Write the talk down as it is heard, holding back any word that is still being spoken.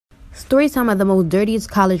Storytime had the most dirtiest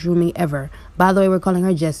college roommate ever. By the way, we're calling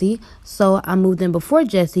her Jessie. So I moved in before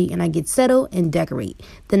Jessie and I get settled and decorate.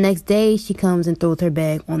 The next day, she comes and throws her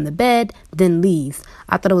bag on the bed, then leaves.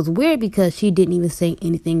 I thought it was weird because she didn't even say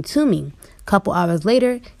anything to me. Couple hours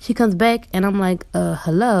later, she comes back and I'm like,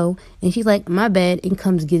 hello? And she's like, my bad, and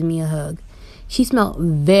comes give me a hug. She smelled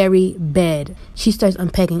very bad. She starts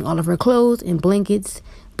unpacking all of her clothes and blankets,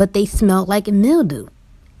 but they smelled like mildew.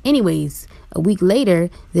 Anyways, a week later,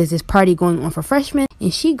 there's this party going on for freshmen,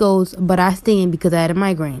 and she goes, but I stay in because I had a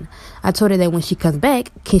migraine. I told her that when she comes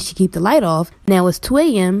back, can she keep the light off? Now it's 2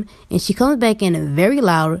 a.m., and she comes back in very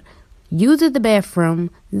loud, uses the bathroom,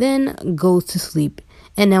 then goes to sleep.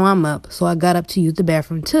 And now I'm up, so I got up to use the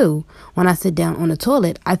bathroom too. When I sit down on the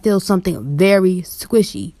toilet, I feel something very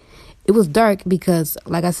squishy. It was dark because,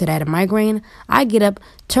 like I said, I had a migraine. I get up,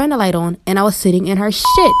 turn the light on, and I was sitting in her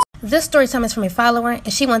shit. This story time is from a follower,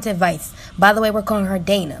 and she wants advice. By the way, we're calling her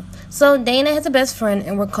Dana. So Dana has a best friend,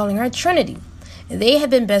 and we're calling her Trinity. They have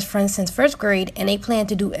been best friends since 1st grade, and they plan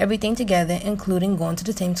to do everything together, including going to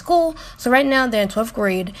the same school. So right now, they're in 12th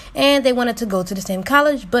grade, and they wanted to go to the same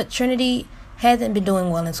college, but Trinity hasn't been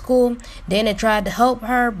doing well in school. Dana tried to help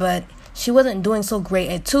her, but she wasn't doing so great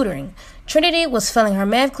at tutoring. Trinity was failing her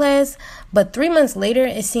math class, but 3 months later,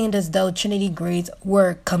 it seemed as though Trinity grades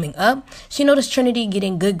were coming up. She noticed Trinity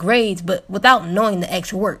getting good grades, but without knowing the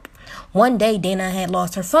actual work. One day, Dana had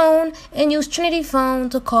lost her phone and used Trinity's phone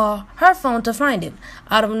to call her phone to find it.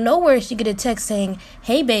 Out of nowhere, she get a text saying,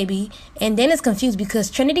 "Hey, baby," and Dana's confused because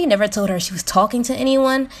Trinity never told her she was talking to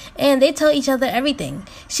anyone, and they tell each other everything.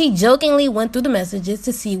 She jokingly went through the messages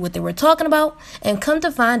to see what they were talking about, and come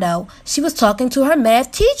to find out, she was talking to her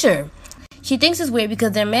math teacher. She thinks it's weird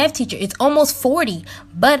because their math teacher is almost 40,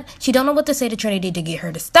 but she don't know what to say to Trinity to get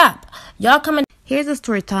her to stop. Y'all coming. Here's a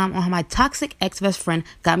story time on how my toxic ex-best friend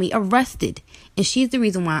got me arrested. And she's the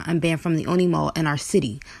reason why I'm banned from the only mall in our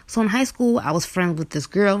city. So in high school, I was friends with this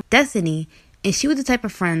girl, Destiny, and she was the type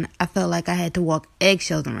of friend I felt like I had to walk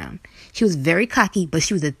eggshells around. She was very cocky, but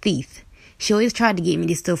she was a thief. She always tried to get me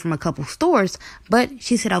to steal from a couple stores, but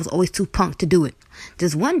she said I was always too punk to do it.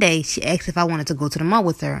 Just one day, she asked if I wanted to go to the mall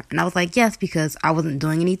with her, and I was like, yes, because I wasn't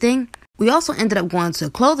doing anything. We also ended up going to a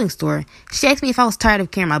clothing store. She asked me if I was tired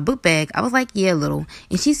of carrying my book bag. I was like, yeah, a little.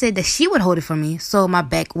 And she said that she would hold it for me so my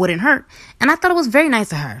back wouldn't hurt. And I thought it was very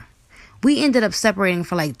nice of her. We ended up separating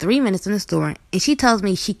for like 3 minutes in the store, and she tells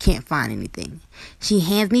me she can't find anything. She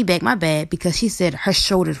hands me back my bag because she said her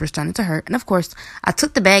shoulders were starting to hurt. And of course, I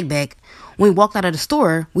took the bag back. When we walked out of the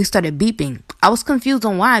store, we started beeping. I was confused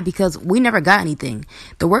on why because we never got anything.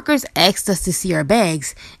 The workers asked us to see our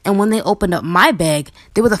bags, and when they opened up my bag,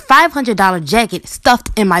 there was a $500 jacket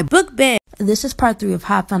stuffed in my book bag. This is part 3 of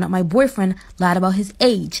how I found out my boyfriend lied about his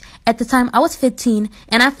age. At the time, I was 15,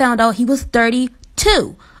 and I found out he was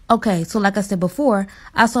 32. Okay, so like I said before,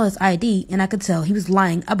 I saw his ID and I could tell he was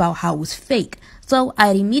lying about how it was fake. So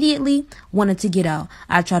I immediately wanted to get out.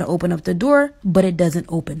 I try to open up the door, but it doesn't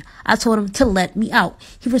open. I told him to let me out.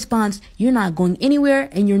 He responds, "You're not going anywhere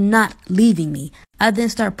and you're not leaving me." I then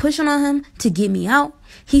start pushing on him to get me out.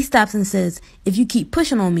 He stops and says, "If you keep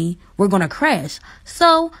pushing on me, we're going to crash."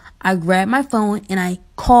 So I grab my phone and I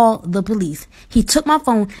call the police. He took my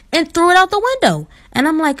phone and threw it out the window. And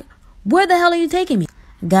I'm like, where the hell are you taking me?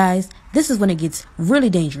 Guys, this is when it gets really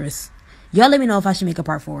dangerous. Y'all let me know if I should make a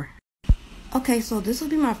part 4. Okay, so this will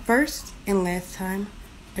be my first and last time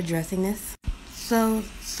addressing this. So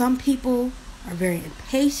some people are very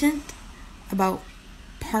impatient about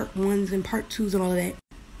part 1s and part 2s and all of that.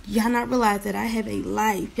 Y'all not realize that I have a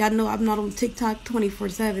life. Y'all know I'm not on TikTok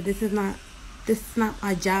 24/7. This is not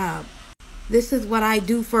my job. This is what I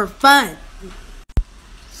do for fun.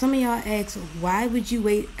 Some of y'all ask, why would you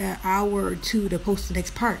wait an hour or 2 to post the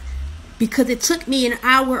next part? Because it took me an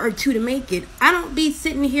hour or 2 to make it. I don't be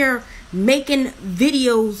sitting here making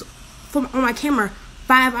videos on my camera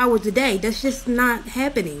 5 hours a day. That's just not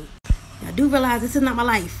happening. I do realize this is not my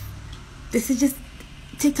life. This is just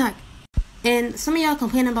TikTok. And some of y'all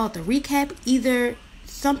complain about the recap. Either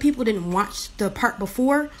some people didn't watch the part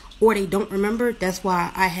before or they don't remember. That's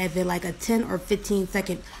why I have it like a 10 or 15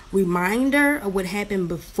 second reminder of what happened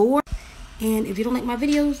before. And if you don't like my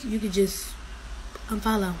videos, you could just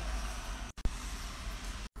unfollow.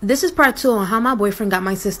 This is part 2 on how my boyfriend got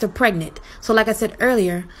my sister pregnant. So like I said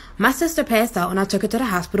earlier, my sister passed out and I took her to the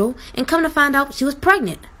hospital, and come to find out she was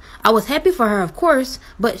pregnant. I was happy for her, of course,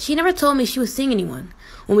 but she never told me she was seeing anyone.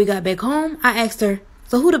 When we got back home, I asked her,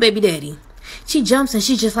 "So who the baby daddy?" She jumps and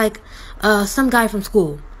she's just like, some guy from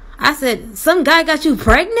school. I said, "Some guy got you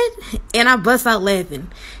pregnant?" And I bust out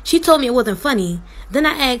laughing. She told me it wasn't funny. Then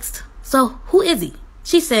I asked, "So who is he?"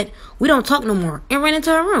 She said, "We don't talk no more," and ran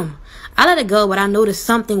into her room. I let it go, but I noticed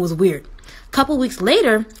something was weird. Couple weeks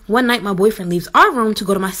later, one night my boyfriend leaves our room to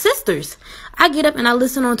go to my sister's. I get up and I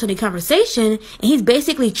listen on to the conversation, and he's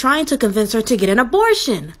basically trying to convince her to get an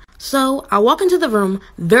abortion. So I walk into the room,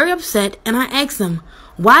 very upset, and I ask him,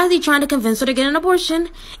 why is he trying to convince her to get an abortion?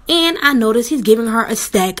 And I notice he's giving her a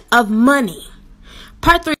stack of money.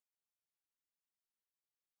 Part 3.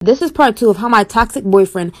 This is part 2 of how my toxic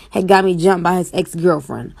boyfriend had got me jumped by his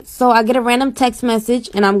ex-girlfriend. So I get a random text message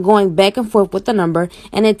and I'm going back and forth with the number,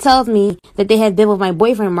 and it tells me that they had been with my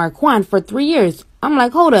boyfriend Marquand for 3 years. I'm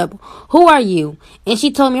like, hold up, who are you? And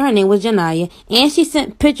she told me her name was Janaya, and she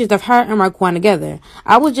sent pictures of her and Marquand together.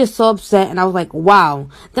 I was just so upset, and I was like, wow.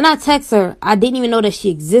 Then I text her. I didn't even know that she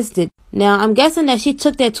existed. Now, I'm guessing that she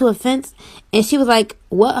took that to offense, and she was like,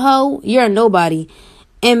 what hoe? You're a nobody.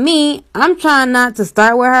 And me, I'm trying not to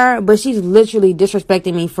start with her, but she's literally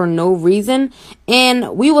disrespecting me for no reason.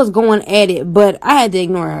 And we was going at it, but I had to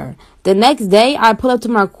ignore her. The next day, I pull up to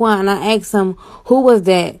Marquand and I asked him, who was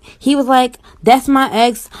that? He was like, that's my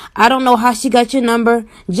ex. I don't know how she got your number.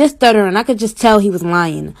 Just stuttering. I could just tell he was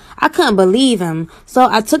lying. I couldn't believe him. So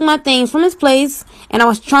I took my things from his place and I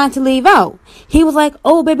was trying to leave out. He was like,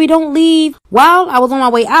 oh, baby, don't leave. While I was on my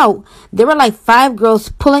way out, there were like 5 girls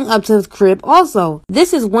pulling up to his crib also.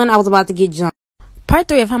 This is when I was about to get jumped. Part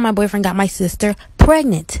 3 of how my boyfriend got my sister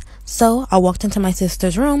pregnant. So I walked into my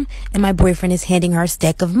sister's room and my boyfriend is handing her a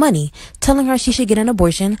stack of money, telling her she should get an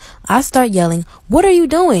abortion. I start yelling, what are you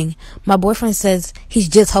doing? My boyfriend says he's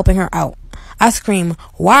just helping her out. I scream,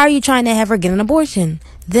 why are you trying to have her get an abortion?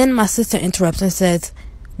 Then my sister interrupts and says,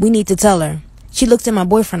 we need to tell her. She looks at my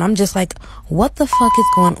boyfriend. I'm just like, what the fuck is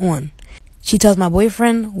going on? She tells my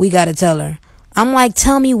boyfriend, we gotta tell her. I'm like,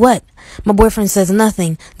 tell me what? My boyfriend says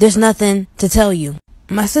nothing. There's nothing to tell you.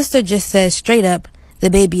 My sister just says straight up, the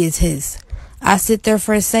baby is his. I sit there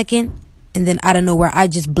for a second, and then out of nowhere, I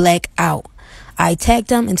just black out. I attacked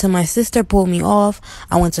him until my sister pulled me off.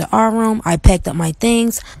 I went to our room. I packed up my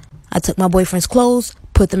things. I took my boyfriend's clothes,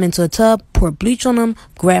 put them into a tub, poured bleach on them,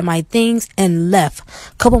 grabbed my things, and left.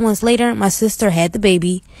 A couple months later, my sister had the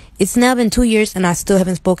baby. It's now been 2 years, and I still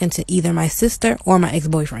haven't spoken to either my sister or my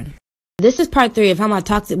ex-boyfriend. This is part 3 of how my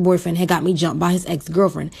toxic boyfriend had got me jumped by his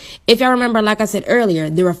ex-girlfriend. If y'all remember, like I said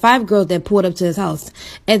earlier, there were 5 girls that pulled up to his house.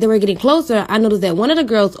 As they were getting closer, I noticed that one of the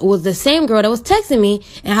girls was the same girl that was texting me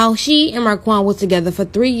and how she and Marquand was together for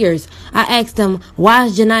 3 years. I asked him, why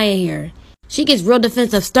is Janaya here? She gets real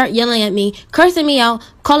defensive, start yelling at me, cursing me out,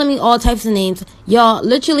 calling me all types of names. Y'all,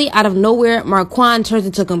 literally out of nowhere, Marquand turns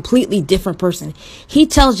into a completely different person. He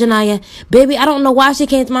tells Janaya, baby, I don't know why she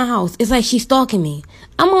came to my house. It's like she's stalking me.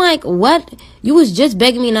 I'm like, what? You was just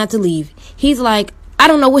begging me not to leave. He's like, I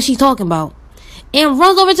don't know what she's talking about. And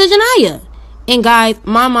runs over to Janaya. And guys,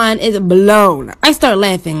 my mind is blown. I start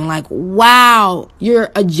laughing like, wow,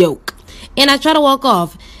 you're a joke. And I try to walk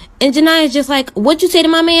off. And Janaya's just like, what'd you say to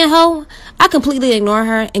my man, ho? I completely ignore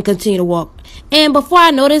her and continue to walk. And before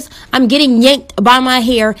I notice, I'm getting yanked by my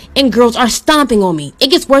hair and girls are stomping on me.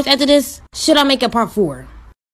 It gets worse after this. Should I make it part 4?